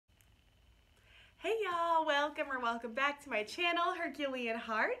Hey y'all, welcome back to my channel, Herculean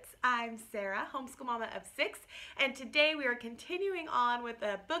Hearts. I'm Sarah, homeschool mama of 6, and today we are continuing on with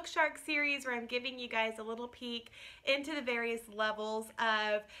the BookShark series where I'm giving you guys a little peek into the various levels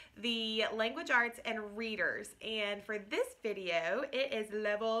of the language arts and readers. And for this video, it is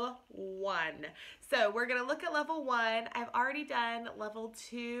level 1. So we're gonna look at level 1. I've already done level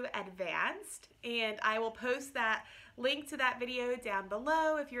 2 advanced, and I will post that link to that video down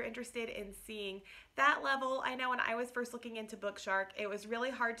below if you're interested in seeing that level. I know when I was first looking into BookShark, it was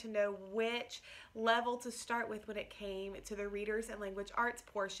really hard to know which level to start with when it came to the readers and language arts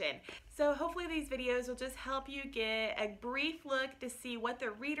portion. So hopefully these videos will just help you get a brief look to see what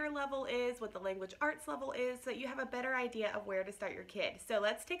the reader level is, what the language arts level is, so that you have a better idea of where to start your kid. So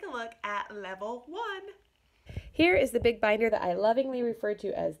let's take a look at level 1. Here is the big binder that I lovingly refer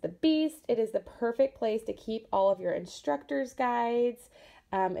to as the Beast. It is the perfect place to keep all of your instructor's guides.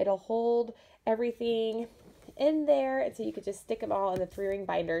 It'll hold everything in there, and so you could just stick them all in the 3-ring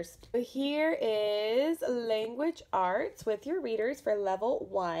binders. So here is language arts with your readers for level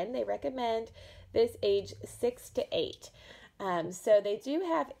 1. They recommend this age 6 to 8. So they do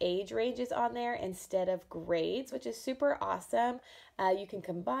have age ranges on there instead of grades, which is super awesome. You can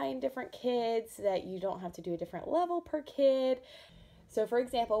combine different kids so that you don't have to do a different level per kid. So for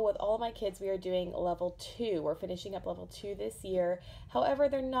example, with all of my kids, we are doing level 2. We're finishing up level 2 this year. However,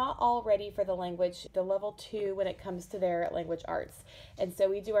 they're not all ready for the level 2 when it comes to their language arts. And so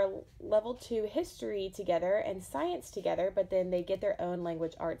we do our level 2 history together and science together, but then they get their own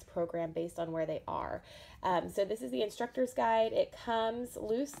language arts program based on where they are. So this is the instructor's guide. It comes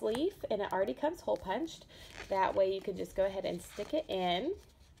loose leaf and it already comes hole punched. That way you can just go ahead and stick it in.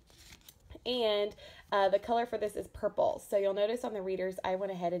 And the color for this is purple. So you'll notice on the readers, I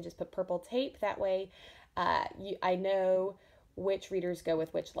went ahead and just put purple tape. That way I know which readers go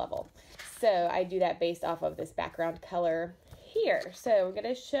with which level. So I do that based off of this background color here. So I'm going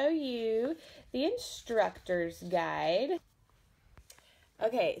to show you the instructor's guide.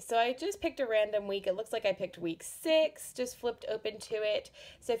 Okay, so I just picked a random week. It looks like I picked week 6, just flipped open to it.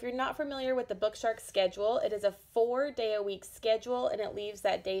 So if you're not familiar with the BookShark schedule, it is a 4-day-a-week schedule, and it leaves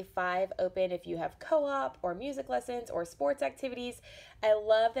that day 5 open if you have co-op or music lessons or sports activities. I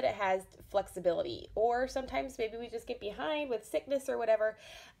love that it has flexibility, or sometimes maybe we just get behind with sickness or whatever.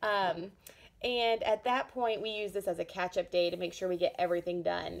 And at that point, we use this as a catch-up day to make sure we get everything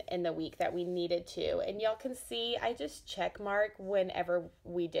done in the week that we needed to. And y'all can see I just check mark whenever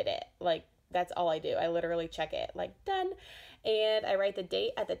we did it. Like, that's all I do. I literally check it, like, done. And I write the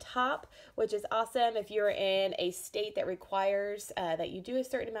date at the top, which is awesome if you're in a state that requires that you do a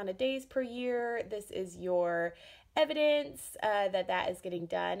certain amount of days per year. This is your evidence that that is getting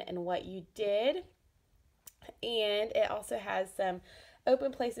done and what you did. And it also has some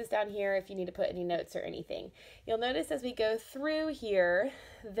open places down here if you need to put any notes or anything. You'll notice as we go through here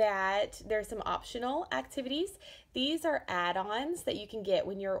that there's some optional activities. These are add-ons that you can get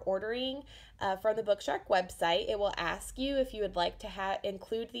when you're ordering from the BookShark website. It will ask you if you would like to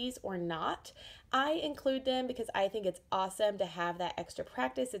include these or not. I include them because I think it's awesome to have that extra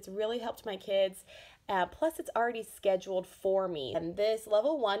practice. It's really helped my kids. Plus, it's already scheduled for me. And this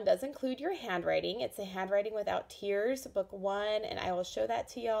level 1 does include your handwriting. It's a handwriting without tears, book 1, and I will show that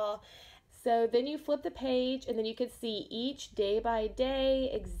to y'all. So then you flip the page, and then you can see each day by day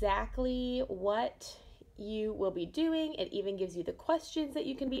exactly what you will be doing. It even gives you the questions that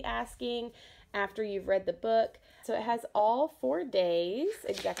you can be asking after you've read the book. So it has all 4 days,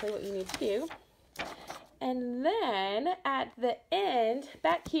 exactly what you need to do. And then at the end,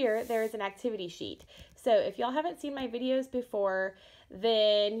 back here, there is an activity sheet. So if y'all haven't seen my videos before,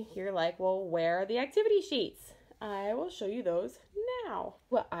 then you're like, well, where are the activity sheets? I will show you those now.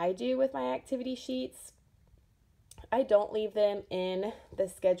 What I do with my activity sheets, I don't leave them in the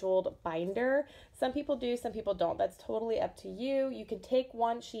scheduled binder. Some people do, some people don't. That's totally up to you. You can take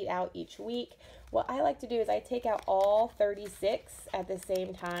one sheet out each week. What I like to do is I take out all 36 at the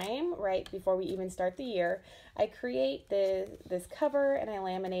same time, right before we even start the year. I create this cover and I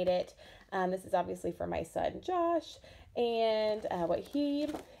laminate it. This is obviously for my son Josh and what he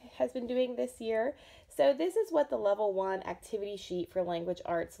has been doing this year. So this is what the level 1 activity sheet for language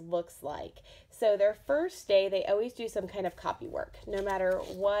arts looks like. So their first day, they always do some kind of copy work, no matter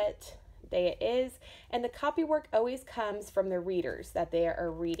what day it is. And the copy work always comes from the readers that they are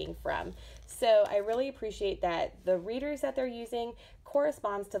reading from. So I really appreciate that the readers that they're using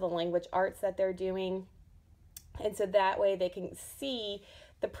corresponds to the language arts that they're doing. And so that way they can see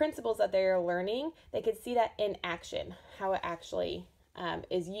the principles that they're learning. They can see that in action, how it actually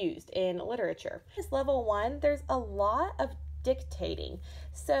is used in literature. This level 1, there's a lot of dictating.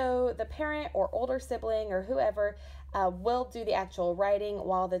 So the parent or older sibling or whoever will do the actual writing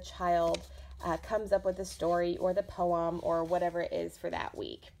while the child comes up with the story or the poem or whatever it is for that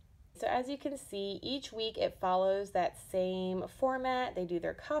week. So as you can see, each week it follows that same format. They do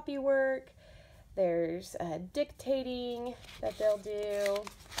their copy work, there's dictating that they'll do,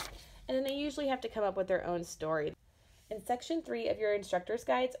 and then they usually have to come up with their own story. In section 3 of your instructor's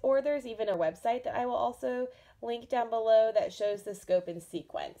guides, or there's even a website that I will also link down below that shows the scope and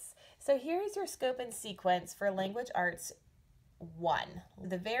sequence. So here's your scope and sequence for Language Arts 1.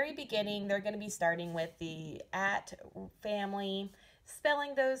 The very beginning, they're going to be starting with the at family,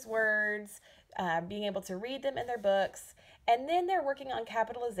 spelling those words, being able to read them in their books, and then they're working on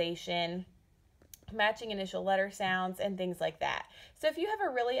capitalization, matching initial letter sounds, and things like that. So if you have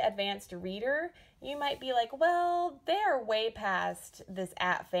a really advanced reader, you might be like, well, they're way past this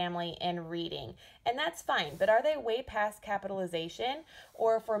at family and reading, and that's fine, but are they way past capitalization?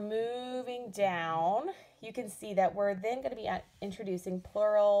 Or if we're moving down, you can see that we're then going to be introducing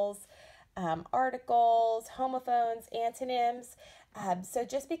plurals, articles, homophones, antonyms. So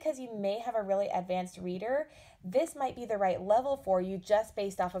just because you may have a really advanced reader, this might be the right level for you just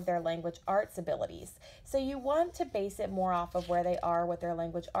based off of their language arts abilities. So you want to base it more off of where they are with their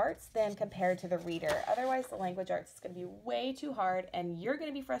language arts than compared to the reader. Otherwise, the language arts is going to be way too hard and you're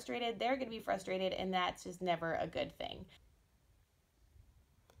going to be frustrated, they're going to be frustrated, and that's just never a good thing.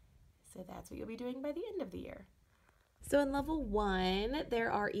 So that's what you'll be doing by the end of the year. So in level 1,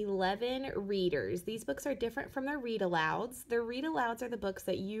 there are 11 readers. These books are different from their read-alouds. The read-alouds are the books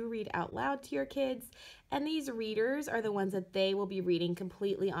that you read out loud to your kids, and these readers are the ones that they will be reading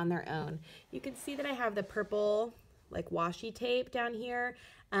completely on their own. You can see that I have the purple like washi tape down here.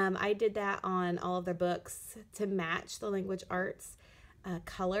 I did that on all of their books to match the language arts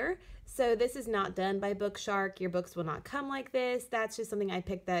color. So this is not done by BookShark. Your books will not come like this. That's just something I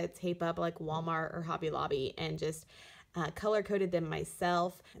picked that tape up like Walmart or Hobby Lobby and just color coded them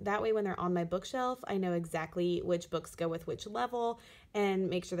myself. That way when they're on my bookshelf, I know exactly which books go with which level and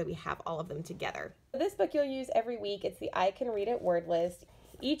make sure that we have all of them together. This book you'll use every week. It's the I Can Read It word list.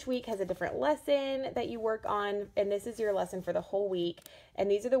 Each week has a different lesson that you work on, and this is your lesson for the whole week. And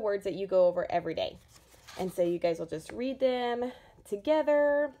these are the words that you go over every day. And so you guys will just read them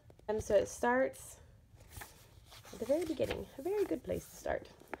together. So it starts at the very beginning, a very good place to start.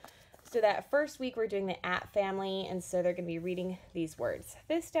 So that first week we're doing the at family, and so they're going to be reading these words.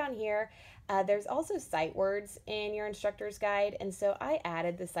 This down here, there's also sight words in your instructor's guide, and so I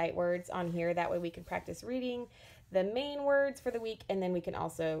added the sight words on here. That way we can practice reading the main words for the week, and then we can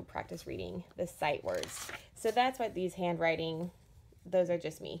also practice reading the sight words. So that's what these handwriting, those are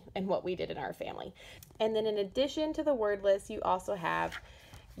just me and what we did in our family. And then in addition to the word list, you also have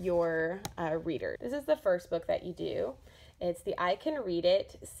your reader. This is the first book that you do. It's the I Can Read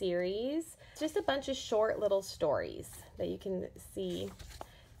It series. It's just a bunch of short little stories that you can see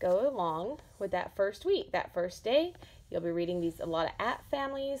go along with that first week. That first day, you'll be reading these, a lot of at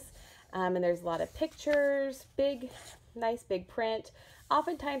families, and there's a lot of pictures, big, nice big print.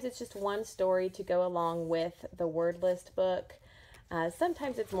 Oftentimes it's just one story to go along with the word list book.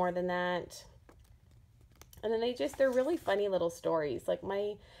 Sometimes it's more than that. And then they're really funny little stories. Like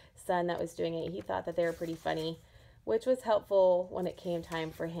my son that was doing it, he thought that they were pretty funny, which was helpful when it came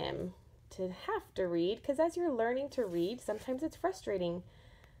time for him to have to read, because as you're learning to read, sometimes it's frustrating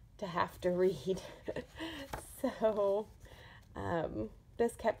to have to read. So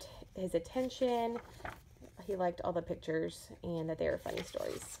this kept his attention. He liked all the pictures and that they were funny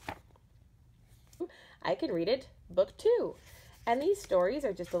stories. I Can Read It, book 2. And these stories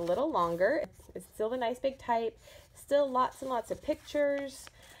are just a little longer. It's still a nice big type, still lots and lots of pictures,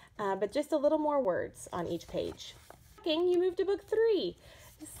 but just a little more words on each page. You move to book 3.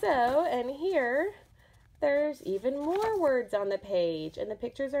 So, and here, there's even more words on the page, and the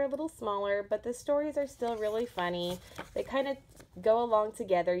pictures are a little smaller, but the stories are still really funny. They kind of go along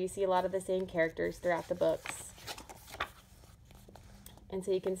together. You see a lot of the same characters throughout the books. And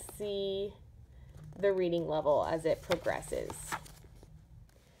so you can see the reading level as it progresses.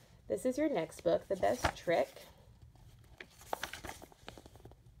 This is your next book, The Best Trick.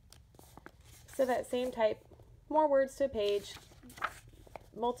 So that same type, more words to a page,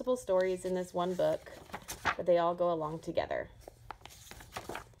 multiple stories in this one book, but they all go along together.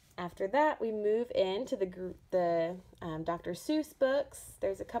 After that, we move into the Dr. Seuss books.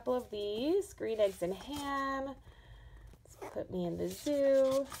 There's a couple of these, Green Eggs and Ham, Let's Put Me in the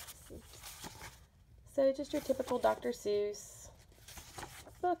Zoo. So just your typical Dr. Seuss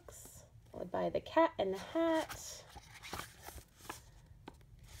books, followed by The Cat in the Hat.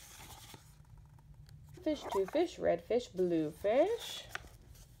 fish, two fish, red fish, blue fish.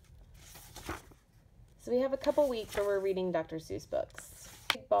 So we have a couple weeks where we're reading Dr. Seuss books.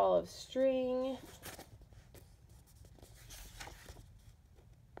 Big ball of string.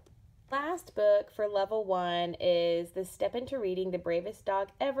 Last book for level 1 is The Step Into Reading, The Bravest Dog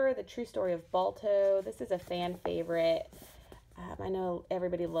Ever, The True Story of Balto. This is a fan favorite. I know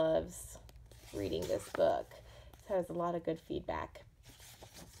everybody loves reading this book. It has a lot of good feedback.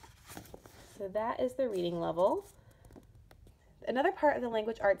 So that is the reading level. Another part of the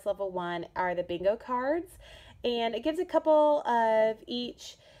language arts level 1 are the bingo cards, and it gives a couple of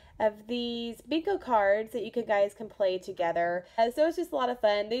each of these bingo cards that you guys can play together. So it's just a lot of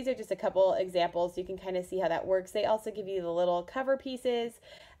fun. These are just a couple examples so you can kind of see how that works. They also give you the little cover pieces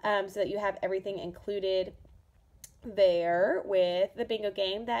so that you have everything included there with the bingo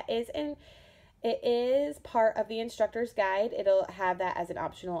game. It is part of the instructor's guide. It'll have that as an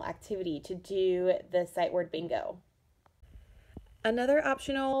optional activity to do the sight word bingo. Another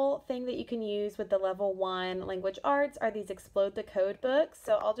optional thing that you can use with the level 1 language arts are these Explode the Code books.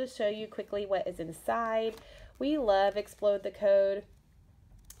 So I'll just show you quickly what is inside. We love Explode the Code.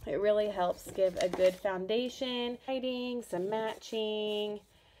 It really helps give a good foundation, writing, some matching.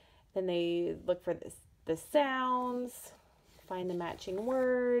 Then they look for the sounds, find the matching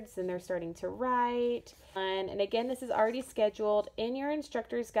words, and they're starting to write. And again, this is already scheduled in your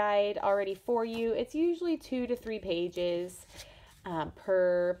instructor's guide already for you. It's usually 2 to 3 pages.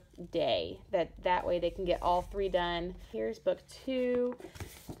 Per day. That way they can get all 3 done. Here's book 2.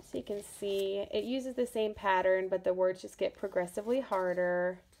 So you can see it uses the same pattern, but the words just get progressively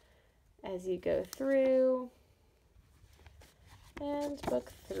harder as you go through. And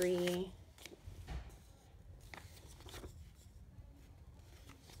book 3.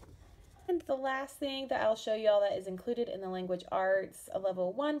 And the last thing that I'll show you all that is included in the language arts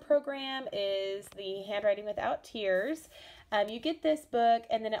level 1 program is the Handwriting Without Tears. You get this book,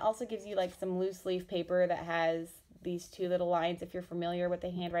 and then it also gives you like some loose leaf paper that has these 2 little lines if you're familiar with the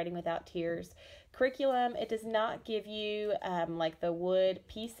Handwriting Without Tears curriculum. It does not give you like the wood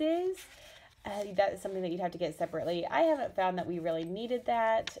pieces. That is something that you'd have to get separately. I haven't found that we really needed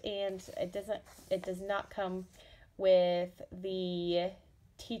that, and it does not come with the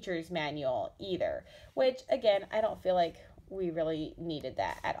teacher's manual either, which again, I don't feel like we really needed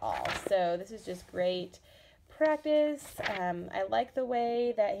that at all. So this is just great practice. I like the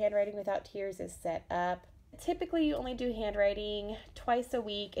way that Handwriting Without Tears is set up. Typically you only do handwriting twice a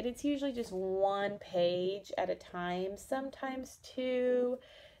week, and it's usually just 1 page at a time, sometimes 2,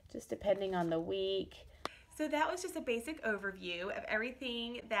 just depending on the week. So that was just a basic overview of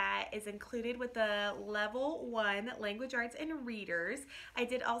everything that is included with the level 1 language arts and readers. I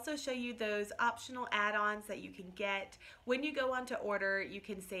did also show you those optional add-ons that you can get. When you go on to order, you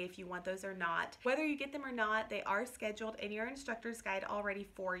can say if you want those or not. Whether you get them or not, they are scheduled in your instructor's guide already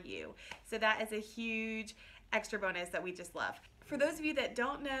for you. So that is a huge extra bonus that we just love. For those of you that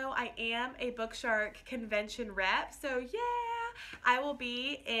don't know, I am a BookShark convention rep. So yeah, I will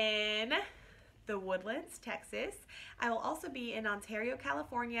be in the Woodlands, Texas. I will also be in Ontario,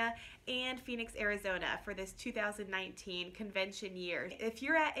 California, and Phoenix, Arizona for this 2019 convention year. If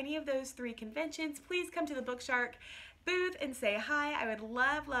you're at any of those 3 conventions, please come to the BookShark booth and say hi. I would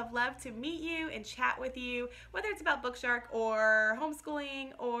love, love, love to meet you and chat with you, whether it's about BookShark or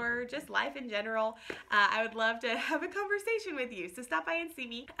homeschooling or just life in general. I would love to have a conversation with you. So stop by and see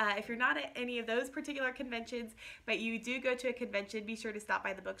me. If you're not at any of those particular conventions, but you do go to a convention, be sure to stop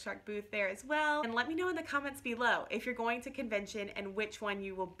by the BookShark booth there as well. And let me know in the comments below if you're going to convention and which one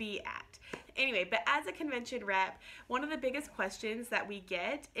you will be at. Anyway, but as a convention rep, one of the biggest questions that we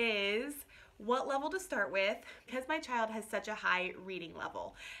get is what level to start with, because my child has such a high reading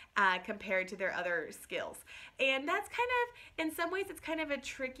level compared to their other skills. And that's kind of, in some ways, it's kind of a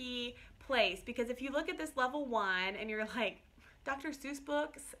tricky place, because if you look at this level 1 and you're like, Dr. Seuss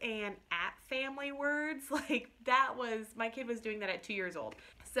books and at family words, like that was, my kid was doing that at 2 years old.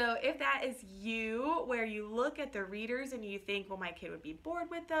 So if that is you, where you look at the readers and you think, well, my kid would be bored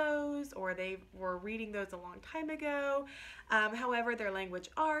with those, or they were reading those a long time ago. However, their language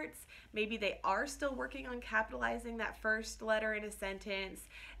arts, maybe they are still working on capitalizing that first letter in a sentence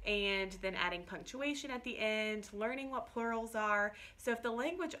and then adding punctuation at the end, learning what plurals are. So if the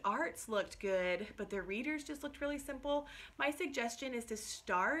language arts looked good, but the readers just looked really simple, my suggestion is to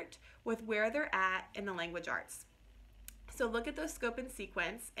start with where they're at in the language arts. So look at those scope and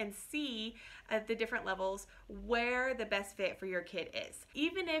sequence and see at the different levels where the best fit for your kid is.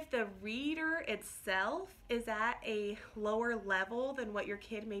 Even if the reader itself is at a lower level than what your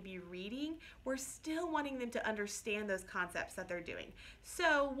kid may be reading, we're still wanting them to understand those concepts that they're doing.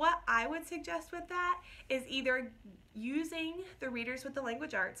 So what I would suggest with that is either using the readers with the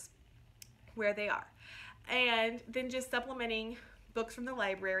language arts where they are, and then just supplementing books from the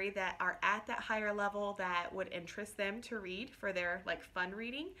library that are at that higher level that would interest them to read for their like fun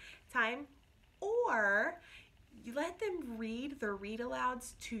reading time, or you let them read the read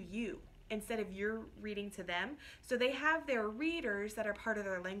alouds to you instead of you're reading to them. So they have their readers that are part of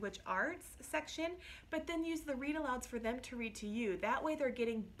their language arts section, but then use the read alouds for them to read to you. That way they're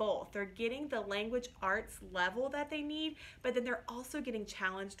getting both. They're getting the language arts level that they need, but then they're also getting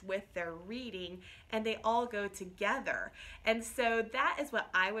challenged with their reading, and they all go together. And so that is what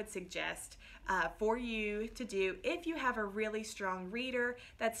I would suggest for you to do if you have a really strong reader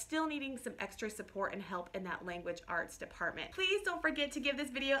that's still needing some extra support and help in that language arts department. Please don't forget to give this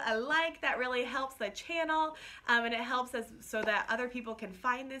video a like. That really helps the channel, and it helps us so that other people can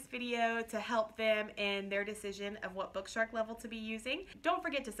find this video to help them in their decision of what BookShark level to be using. Don't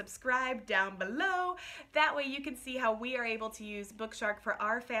forget to subscribe down below. That way you can see how we are able to use BookShark for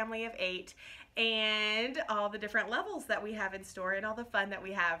our family of 8 and all the different levels that we have in store and all the fun that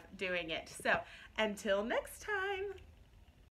we have doing it. So until next time.